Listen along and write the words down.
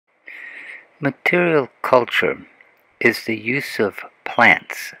Material culture is the use of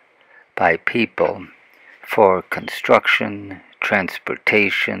plants by people for construction,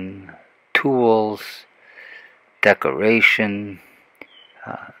 transportation, tools, decoration,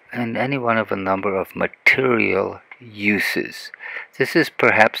 and any one of a number of material uses. This is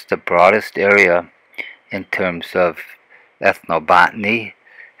perhaps the broadest area in terms of ethnobotany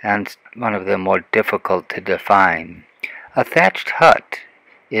and one of the more difficult to define. A thatched hut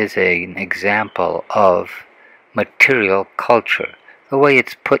is an example of material culture, the way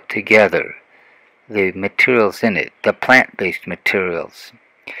it's put together, the materials in it, the plant-based materials.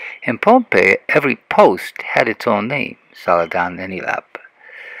 In Pompeii, every post had its own name, Saladan Enilap.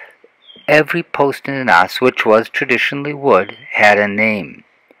 Every post in an as, which was traditionally wood, had a name.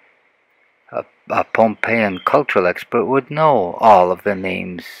 A Pompeian cultural expert would know all of the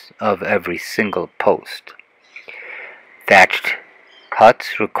names of every single post. Thatched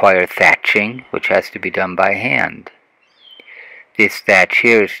huts require thatching, which has to be done by hand. This thatch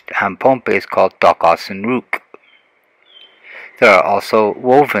here on Pompeii is called tokos and rook. There are also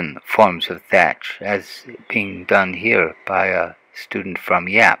woven forms of thatch, as being done here by a student from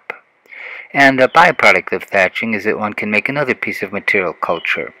Yap. And a byproduct of thatching is that one can make another piece of material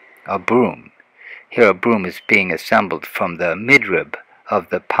culture, a broom. Here a broom is being assembled from the midrib of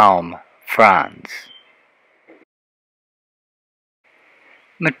the palm fronds.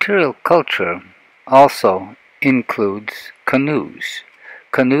 Material culture also includes canoes.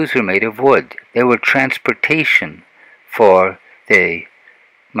 Canoes were made of wood. They were transportation for the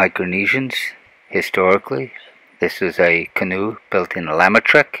Micronesians historically. This was a canoe built in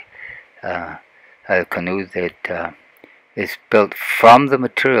Lamatrek, a canoe that is built from the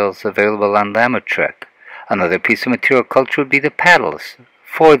materials available on Lamatrek. Another piece of material culture would be the paddles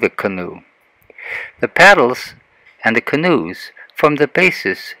for the canoe. The paddles and the canoes form the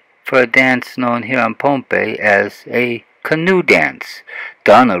basis for a dance known here on Pompeii as a canoe dance,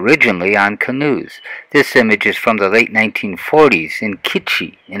 done originally on canoes. This image is from the late 1940s in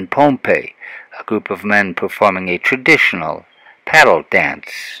Kichi in Pompeii, a group of men performing a traditional paddle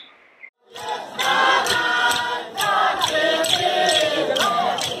dance.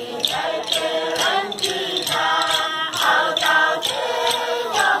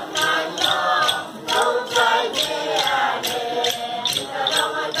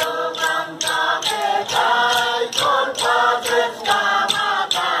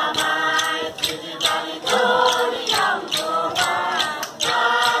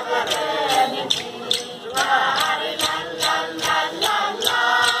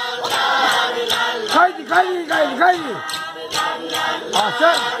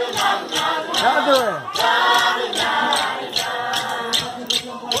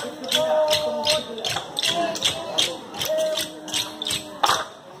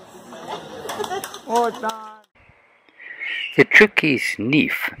 The Turkey's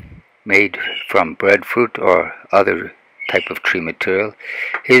neef, made from breadfruit or other type of tree material,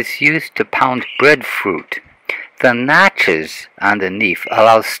 is used to pound breadfruit. The notches on the neef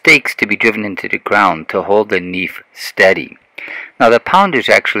allow stakes to be driven into the ground to hold the neef steady. Now the pounder is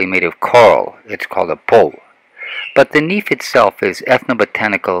actually made of coral. It's called a pole. But the neef itself is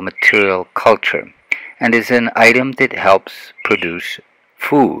ethnobotanical material culture and is an item that helps produce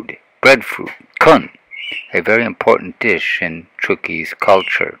food, breadfruit, kun, a very important dish in Turkey's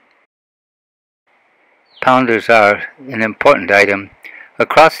culture. Pounders are an important item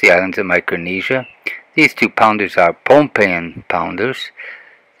across the islands of Micronesia. These two pounders are Pompeian pounders.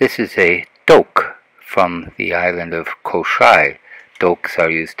 This is a doke from the island of Koshai. Dokes are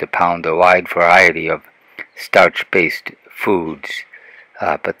used to pound a wide variety of starch-based foods,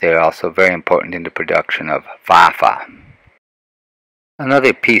 but they're also very important in the production of fafa.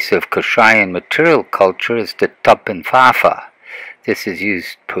 Another piece of Koshayan material culture is the tup and fafa. This is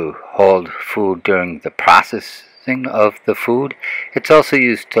used to hold food during the processing of the food. It's also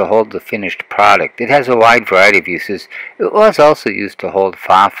used to hold the finished product. It has a wide variety of uses. It was also used to hold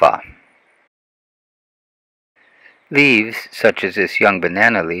fafa. Leaves, such as this young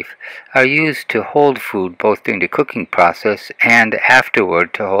banana leaf, are used to hold food both during the cooking process and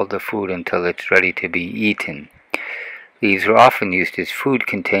afterward to hold the food until it's ready to be eaten. Leaves are often used as food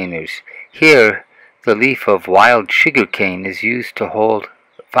containers. Here, the leaf of wild sugarcane is used to hold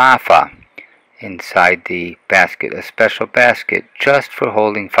fafa inside the basket, a special basket just for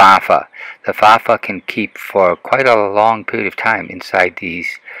holding fafa. The fafa can keep for quite a long period of time inside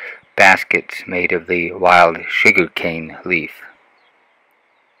these baskets made of the wild sugarcane leaf.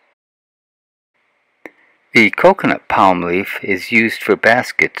 The coconut palm leaf is used for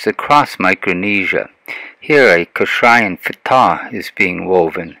baskets across Micronesia. Here a Koshayan fita is being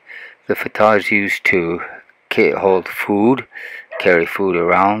woven. The fatah is used to hold food, carry food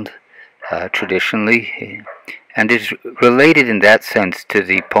around traditionally, and is related in that sense to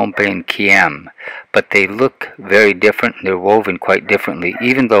the Pompey and Kiam, but they look very different and they're woven quite differently,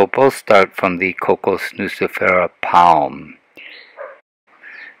 even though both start from the Cocos nucifera palm.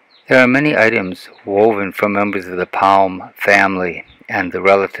 There are many items woven from members of the palm family and the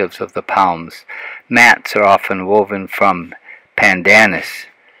relatives of the palms. Mats are often woven from pandanus.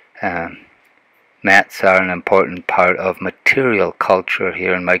 Mats are an important part of material culture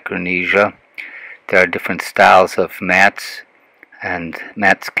here in Micronesia. There are different styles of mats, and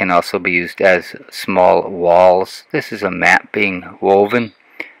mats can also be used as small walls. This is a mat being woven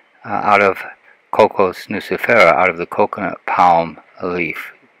out of Cocos nucifera, out of the coconut palm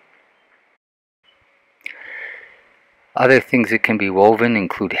leaf. Other things that can be woven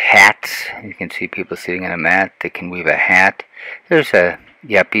include hats. You can see people sitting on a mat. They can weave a hat. There's a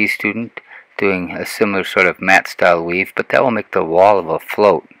Yapi student doing a similar sort of mat style weave, but that will make the wall of a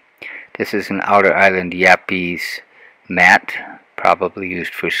float. This is an outer island Yapese mat, probably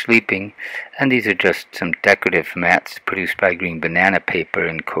used for sleeping, and these are just some decorative mats produced by green banana paper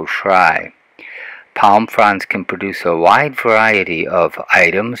in Koshrai. Palm fronds can produce a wide variety of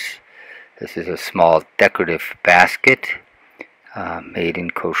items. This is a small decorative basket made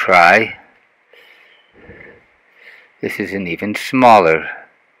in Koshrai. This is an even smaller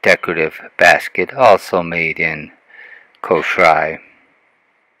decorative basket, also made in Koshrai.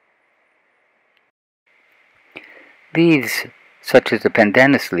 Leaves such as the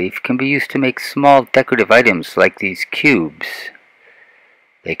pandanus leaf can be used to make small decorative items like these cubes.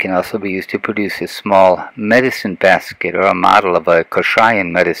 They can also be used to produce a small medicine basket or a model of a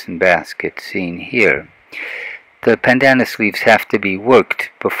Koshayan medicine basket seen here. The pandanus leaves have to be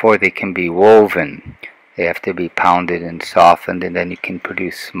worked before they can be woven. They have to be pounded and softened, and then you can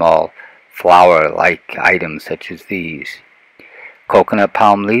produce small flower-like items such as these. Coconut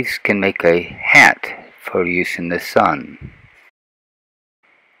palm leaves can make a hat for use in the sun.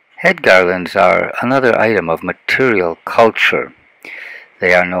 Head garlands are another item of material culture.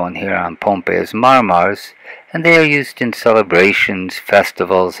 They are known here on Pompey as marmars, and they are used in celebrations,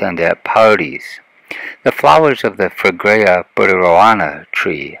 festivals, and at parties. The flowers of the Fragrea burderoana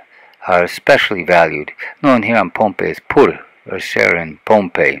tree are especially valued, known here on Pompey as pur, or Serin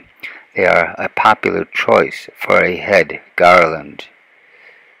Pompey. They are a popular choice for a head garland.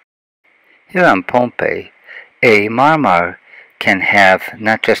 Here on Pompey, a marmar can have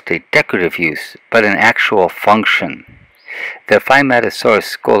not just a decorative use, but an actual function. The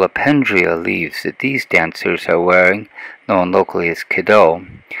Phymatosaurus scolopendria leaves that these dancers are wearing, known locally as kido,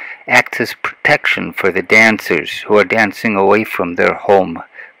 acts as protection for the dancers who are dancing away from their home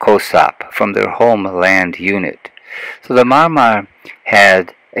kosap, from their home land unit. So the marmar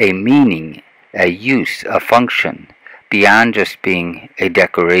had a meaning, a use, a function, beyond just being a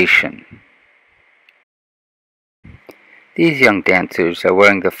decoration. These young dancers are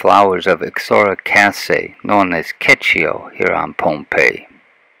wearing the flowers of Ixora cassae, known as Kechio here on Pompey.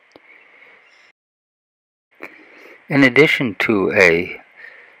 In addition to a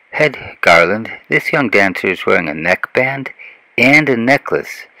head garland, this young dancer is wearing a neckband and a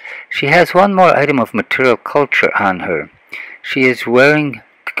necklace. She has one more item of material culture on her. She is wearing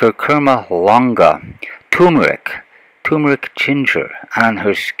Curcuma longa, turmeric ginger on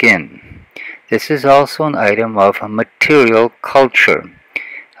her skin. This is also an item of material culture,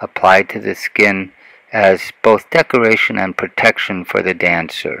 applied to the skin as both decoration and protection for the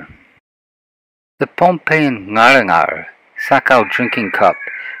dancer. The Pompeian ngarangar, Sakao drinking cup,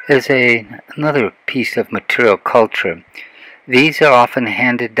 is another piece of material culture. These are often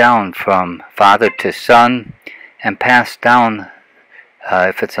handed down from father to son and passed down,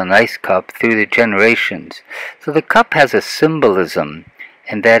 if it's a nice cup, through the generations. So the cup has a symbolism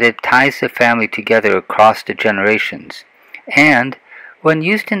in that it ties the family together across the generations. And when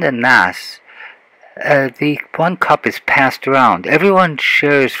used in the nas, the one cup is passed around. Everyone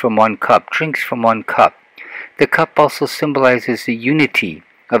shares from one cup, drinks from one cup. The cup also symbolizes the unity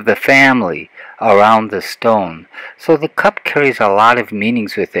of the family around the stone. So the cup carries a lot of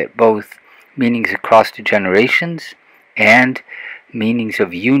meanings with it, both meanings across the generations and meanings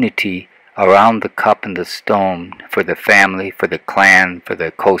of unity around the cup and the stone for the family, for the clan, for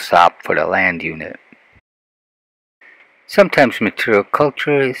the kosap, for the land unit. Sometimes material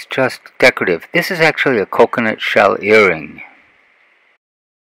culture is just decorative. This is actually a coconut shell earring.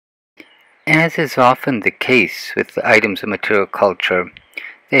 As is often the case with the items of material culture,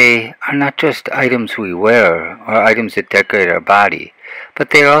 they are not just items we wear or items that decorate our body, but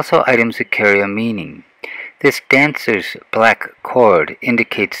they are also items that carry a meaning. This dancer's black cord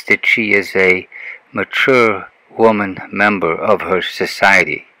indicates that she is a mature woman member of her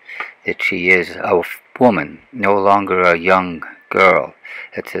society, that she is a woman, no longer a young girl.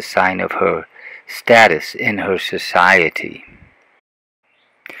 It's a sign of her status in her society.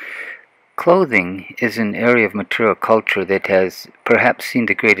 Clothing is an area of material culture that has perhaps seen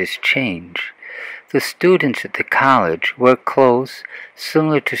the greatest change. The students at the college wear clothes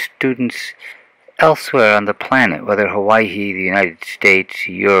similar to students elsewhere on the planet, whether Hawaii, the United States,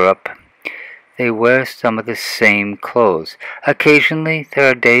 Europe. They wear some of the same clothes. Occasionally,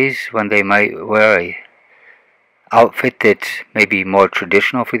 there are days when they might wear a outfit that's maybe more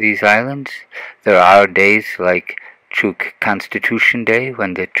traditional for these islands. There are days like Chuk Constitution Day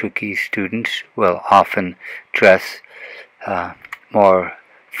when the Chuukese students will often dress more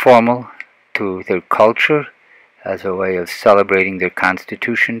formal to their culture as a way of celebrating their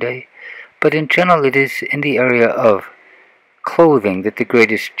Constitution Day. But in general, it is in the area of clothing that the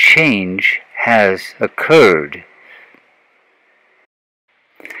greatest change has occurred.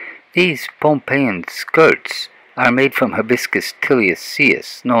 These Pohnpeian skirts are made from Hibiscus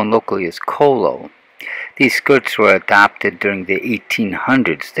tiliaceus, known locally as kolo. These skirts were adopted during the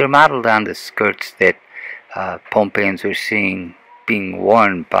 1800s. They're modeled on the skirts that Pohnpeians were seeing being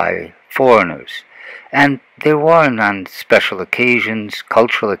worn by foreigners. And they're worn on special occasions,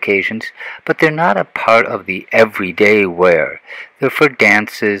 cultural occasions, but they're not a part of the everyday wear. They're for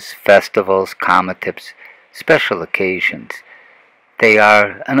dances, festivals, kamatips, special occasions. They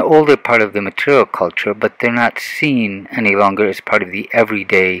are an older part of the material culture, but they're not seen any longer as part of the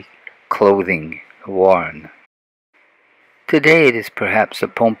everyday clothing worn. Today it is perhaps a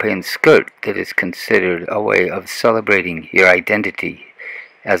Pohnpeian skirt that is considered a way of celebrating your identity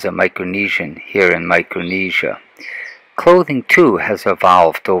as a Micronesian here in Micronesia. Clothing too has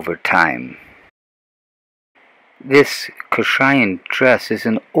evolved over time. This Kushayan dress is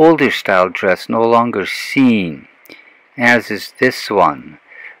an older style dress no longer seen, as is this one.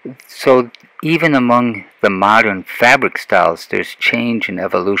 So even among the modern fabric styles there's change and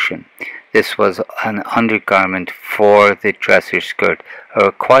evolution. This was an undergarment for the dresser skirt, a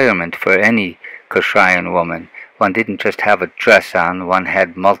requirement for any Kushayan woman. One didn't just have a dress on, one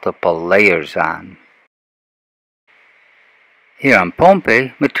had multiple layers on. Here on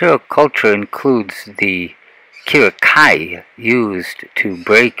Pohnpei, material culture includes the kirakai used to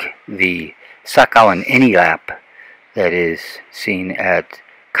break the sakau and inilap that is seen at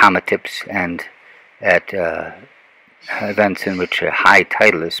kamatips and at events in which a high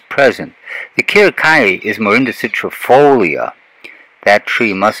title is present. The kirakai is Morinda citrifolia. That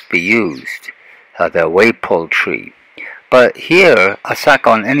tree must be used. The waypole tree. But here, a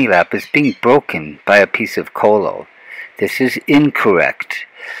sakau and inilap is being broken by a piece of kolo. This is incorrect.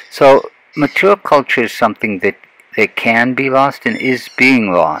 So, material culture is something that can be lost and is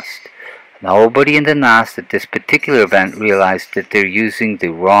being lost. Nobody in the NAS at this particular event realized that they're using the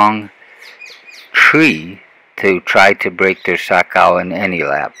wrong tree to try to break their sakau and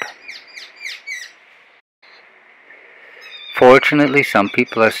inilap. Fortunately, some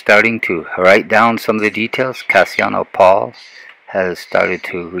people are starting to write down some of the details. Cassiano Paul has started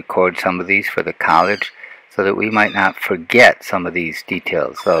to record some of these for the college so that we might not forget some of these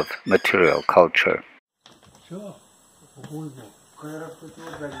details of material culture. The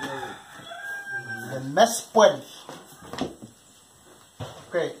mess point.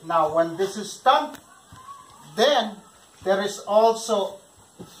 Okay, now when this is done, then there is also,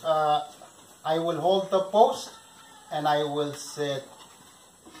 I will hold the post and I will set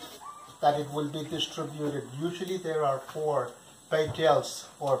that it will be distributed. Usually there are 4 pedals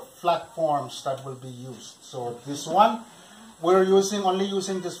or platforms that will be used. So this one, we're only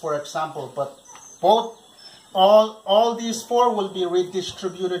using this for example, but all these 4 will be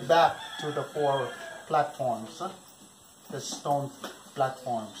redistributed back to the 4 platforms, the stone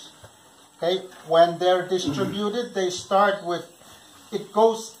platforms. Okay, when they're distributed, they start with, it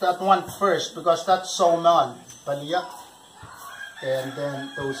goes that one first because that's Somal, Palia, and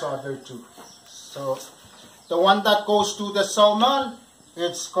then those other 2. So the one that goes to the Somal,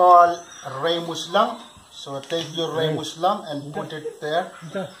 it's called Remuslang. So take your Remuslang and put it there.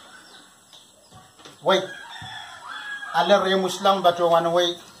 Wait. Ala Remuslang, but you want to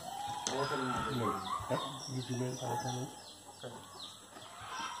wait?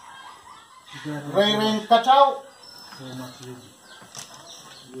 Ray Kachao.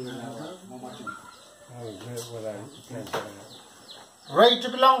 Ray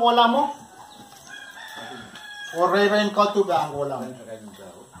Chuklang wala mo? O Ray Katubang wala mo?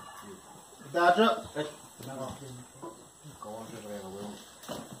 Dada.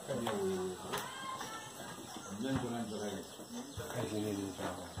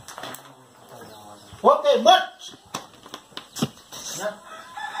 Okay, but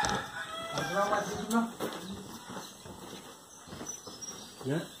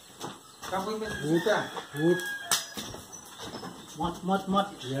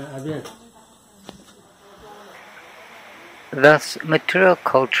Thus, material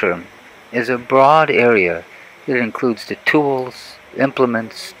culture is a broad area that includes the tools,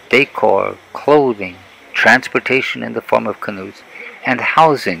 implements, decor, clothing, transportation in the form of canoes, and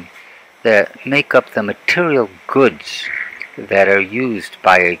housing that make up the material goods that are used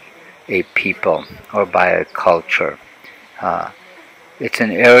by a people or by a culture. It's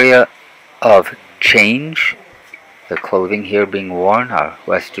an area of change, the clothing here being worn are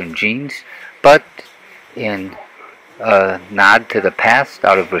Western jeans, but in a nod to the past,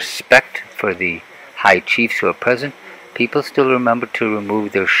 out of respect for the high chiefs who are present, people still remember to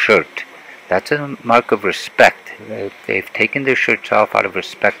remove their shirt. That's a mark of respect. They've taken their shirts off out of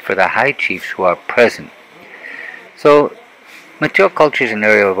respect for the high chiefs who are present. So, material culture is an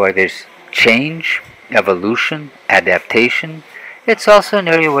area where there's change, evolution, adaptation. It's also an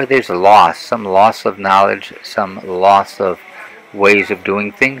area where there's loss, some loss of knowledge, some loss of ways of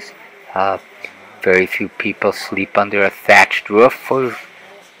doing things. Very few people sleep under a thatched roof or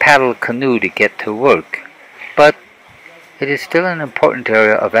paddle a canoe to get to work. But it is still an important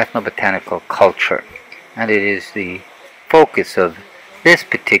area of ethnobotanical culture, and it is the focus of this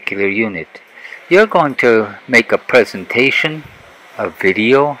particular unit. You're going to make a presentation, a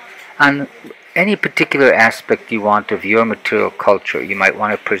video, on any particular aspect you want of your material culture. You might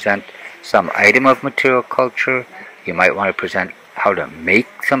want to present some item of material culture. You might want to present how to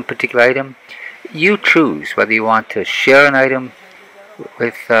make some particular item. You choose whether you want to share an item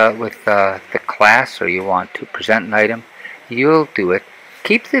with the class or you want to present an item. You'll do it.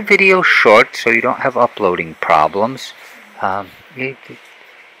 Keep the video short so you don't have uploading problems.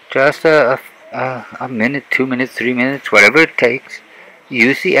 Just a minute, 2 minutes, 3 minutes, whatever it takes.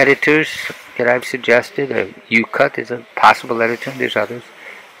 Use the editors that I've suggested. UCut is a possible editor, and there's others,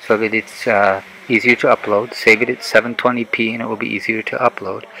 so that it's easier to upload. Save it at 720p and it will be easier to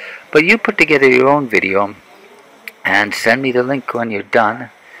upload. But you put together your own video and send me the link when you're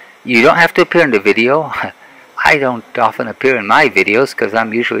done. You don't have to appear in the video. I don't often appear in my videos because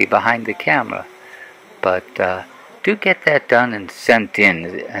I'm usually behind the camera. But do get that done and sent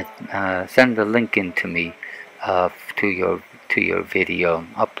in. Send the link in to me to your video.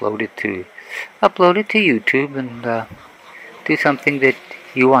 Upload it to YouTube and do something that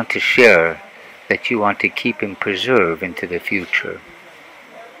you want to share, that you want to keep and preserve into the future.